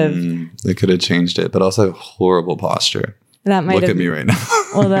that might have... They could have changed it, but also horrible posture. That might look at me right now.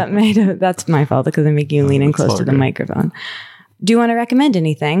 Well, that's my fault because I'm making you lean in close to the microphone. Do you want to recommend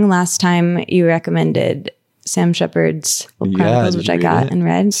anything? Last time you recommended Sam Shepard's Book Chronicles, which I got and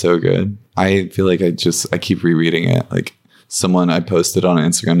read. So good. I feel like I keep rereading it. Like I posted on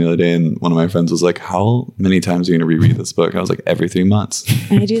Instagram the other day, and one of my friends was like, how many times are you going to reread this book? I was like, every 3 months.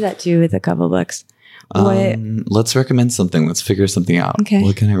 I do that too with a couple books. Let's recommend something. Let's figure something out. Okay.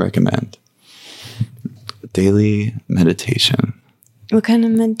 What can I recommend? Daily meditation. What kind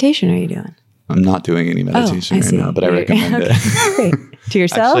of meditation are you doing? I'm not doing any meditation right now, but I recommend it. Great. To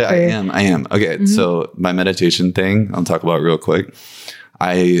yourself? Actually, I am. Okay, so my meditation thing, I'll talk about real quick.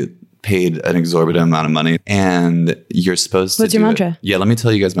 I paid an exorbitant amount of money, and you're supposed to. What's your mantra? Yeah, let me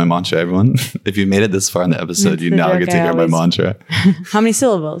tell you guys my mantra, everyone. If you made it this far in the episode, you now get to hear my mantra. How many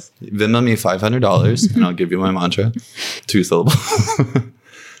syllables? Venmo me $500 and I'll give you my mantra. 2 syllables.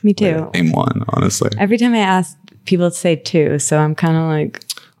 Me too. Name one, honestly. Every time I ask people to say 2, so I'm kind of like.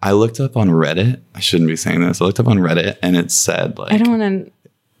 I looked up on Reddit. I shouldn't be saying this. I looked up on Reddit and it said like. I don't want to.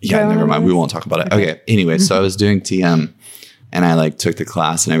 Yeah, never mind. We won't talk about it. Okay. Anyway, so I was doing TM. And I like took the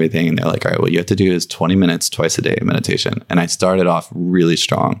class and everything. And they're like, all right, what you have to do is 20 minutes twice a day meditation. And I started off really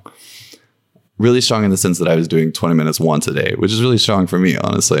strong. Really strong in the sense that I was doing 20 minutes once a day, which is really strong for me,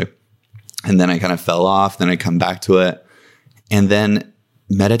 honestly. And then I kind of fell off. Then I come back to it. And then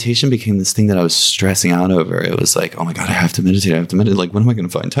meditation became this thing that I was stressing out over. It was like, oh my God, I have to meditate. Like, when am I going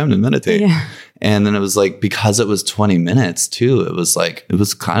to find time to meditate? Yeah. And then it was like, because it was 20 minutes too, it was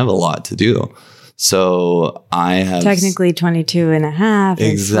kind of a lot to do. So I have technically 22 and a half.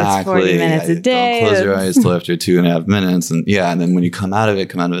 Exactly. 40 minutes a day. Don't close your eyes till after 2.5 minutes. And then when you come out of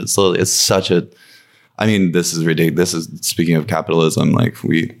it slowly. It's this is ridiculous. This is speaking of capitalism, like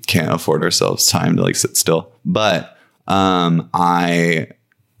we can't afford ourselves time to like sit still. But I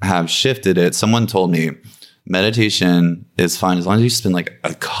have shifted it. Someone told me meditation is fine as long as you spend like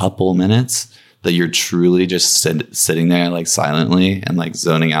a couple minutes that you're truly just sitting there like silently and like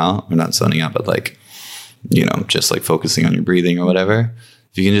zoning out, or not zoning out, but like, just like focusing on your breathing or whatever.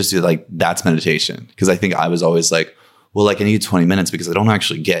 If you can just do like, that's meditation. Because I think I was always like, well, like I need 20 minutes because I don't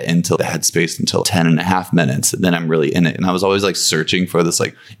actually get into the headspace until 10.5 minutes. And then I'm really in it. And I was always like searching for this,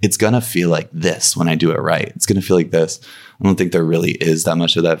 like, it's going to feel like this when I do it right. It's going to feel like this. I don't think there really is that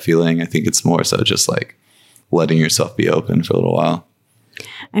much of that feeling. I think it's more so just like letting yourself be open for a little while.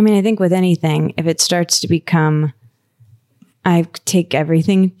 I mean, I think with anything, if it starts to become, I take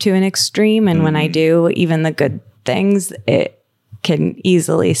everything to an extreme. And when I do, even the good things, it can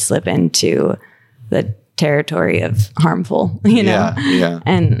easily slip into the territory of harmful, Yeah.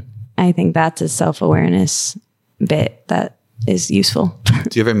 And I think that's a self-awareness bit that is useful.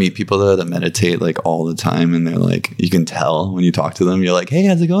 Do you ever meet people though that meditate like all the time, and they're like, you can tell when you talk to them, you're like, hey,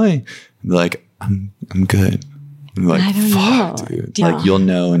 how's it going? And they're like, I'm good. And like, I don't know, dude. Like you'll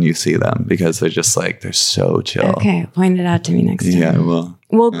know when you see them because they're just like, they're so chill. Okay, point it out to me next time. Yeah, well.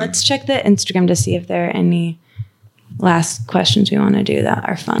 Let's check the Instagram to see if there are any last questions we want to do that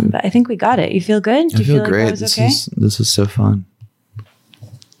are fun. But I think we got it. You feel good? Do you feel great. Like that was okay? This is so fun.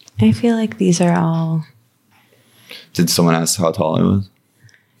 I feel like these are all. Did someone ask how tall I was?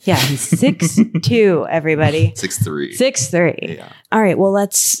 Yeah, he's 6'2", everybody. 6'3". 6'3". Yeah. All right, well,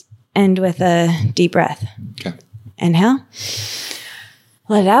 let's end with a deep breath. Okay. Inhale.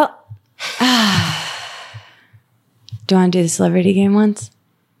 Let it out. Do you want to do the celebrity game once?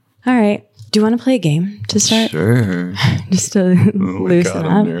 All right. Do you want to play a game to start? Sure. Just to loosen up.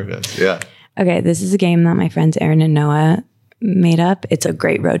 I'm nervous. Yeah. Okay, this is a game that my friends Aaron and Noah made up. It's a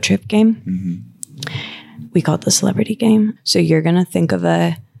great road trip game. Mm-hmm. We call it the celebrity game. So you're going to think of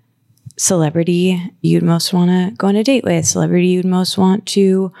a celebrity you'd most want to go on a date with, celebrity you'd most want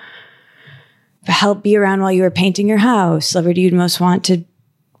to help be around while you were painting your house, celebrity you'd most want to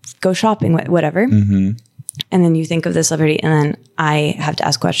go shopping with, whatever. Mm-hmm. And then you think of the celebrity, and then I have to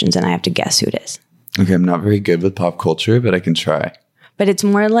ask questions and I have to guess who it is. Okay, I'm not very good with pop culture, but I can try. But it's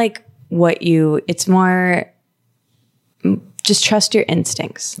more like it's more, just trust your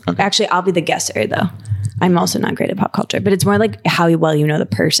instincts. Okay. Actually, I'll be the guesser though. I'm also not great at pop culture, but it's more like how well you know the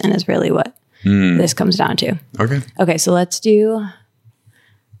person is really what this comes down to. Okay, so let's do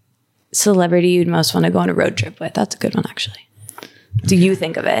celebrity you'd most want to go on a road trip with. That's a good one, actually. Do you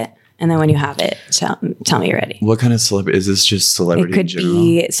think of it? And then when you have it, tell me you're ready. What kind of celebrity? Is this just celebrity? It could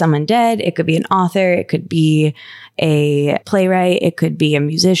be someone dead. It could be an author. It could be a playwright. It could be a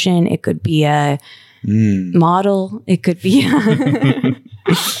musician. It could be a model. It could be...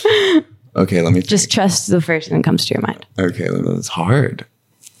 Okay, let me just trust the first thing that comes to your mind. Okay, that's hard.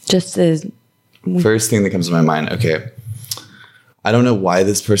 Just the first thing that comes to my mind. Okay, I don't know why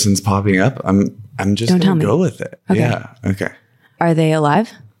this person's popping up. I'm just gonna go with it. Okay. Yeah. Okay. Are they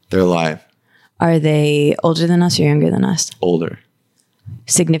alive? They're alive. Are they older than us or younger than us? Older.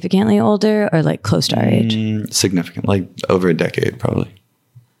 Significantly older or like close to our age? Significant, like over a decade, probably.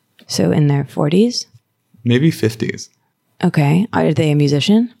 So in their 40s? Maybe 50s. Okay. Are they a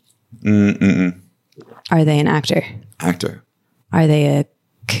musician? Are they an actor? Actor. Are they a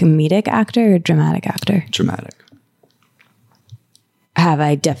comedic actor or dramatic actor? Dramatic. Have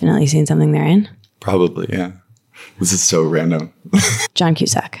I definitely seen something they're in? Probably, yeah. This is so random. John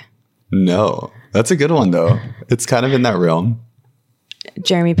Cusack. No. That's a good one, though. It's kind of in that realm.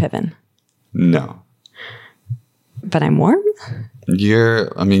 Jeremy Piven. No. But I'm warm?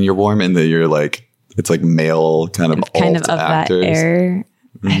 You're warm in that you're like, it's like male kind of alt actors. That air.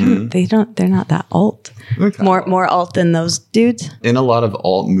 They're not that alt. More alt than those dudes. In a lot of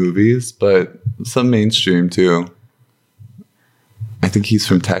alt movies, but some mainstream too. I think he's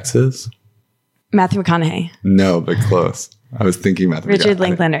from Texas. Matthew McConaughey. No, but close. I was thinking Matthew Richard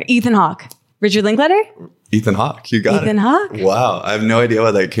Linklater. Ethan Hawke. Richard Linklater? Ethan Hawke. You got it. Ethan Hawke? Wow. I have no idea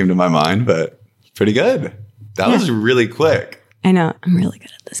why that came to my mind, but pretty good. That was really quick. I know. I'm really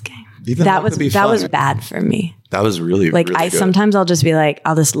good at this game. That was bad for me. That was really good. Sometimes I'll just be like,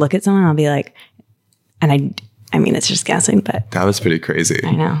 I'll just look at someone and I'll be like, and I mean, it's just guessing, but. That was pretty crazy.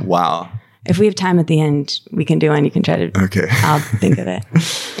 I know. Wow. If we have time at the end, we can do one. You can try to. Okay. I'll think of it.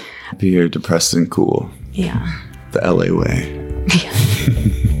 Be here depressed and cool. Yeah. The LA way.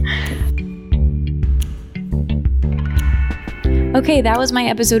 Okay, that was my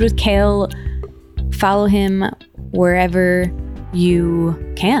episode with Cale. Follow him wherever you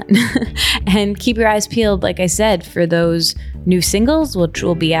can. And keep your eyes peeled, like I said, for those new singles, which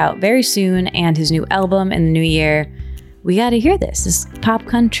will be out very soon, and his new album in the new year. We got to hear this pop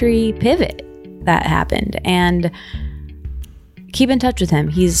country pivot that happened. And keep in touch with him.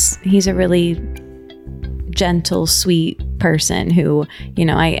 He's a really gentle, sweet person who,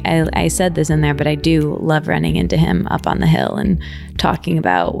 I said this in there, but I do love running into him up on the hill and talking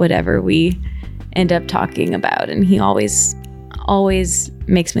about whatever we end up talking about. And he always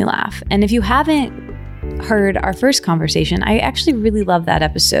makes me laugh. And if you haven't heard our first conversation, I actually really love that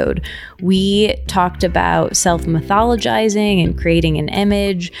episode. We talked about self-mythologizing and creating an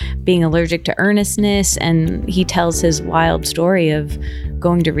image, being allergic to earnestness, and he tells his wild story of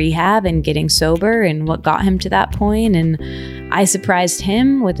going to rehab and getting sober and what got him to that point. And I surprised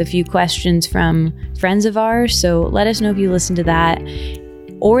him with a few questions from friends of ours, so let us know if you listen to that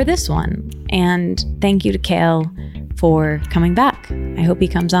or this one. And thank you to Cale for coming back. I hope he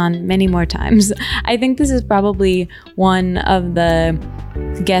comes on many more times. I think this is probably one of the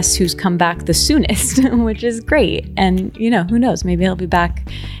guests who's come back the soonest, which is great. And, who knows? Maybe he'll be back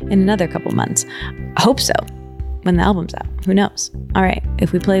in another couple months. I hope so. When the album's out. Who knows? All right.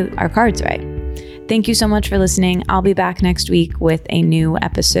 If we play our cards right. Thank you so much for listening. I'll be back next week with a new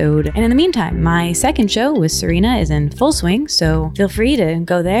episode. And in the meantime, my second show with Serena is in full swing, so feel free to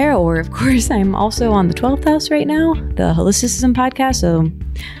go there. Or, of course, I'm also on the 12th House right now, the Holisticism podcast, so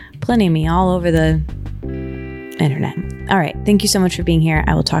plenty of me all over the internet. All right. Thank you so much for being here.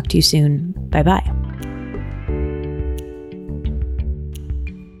 I will talk to you soon. Bye-bye.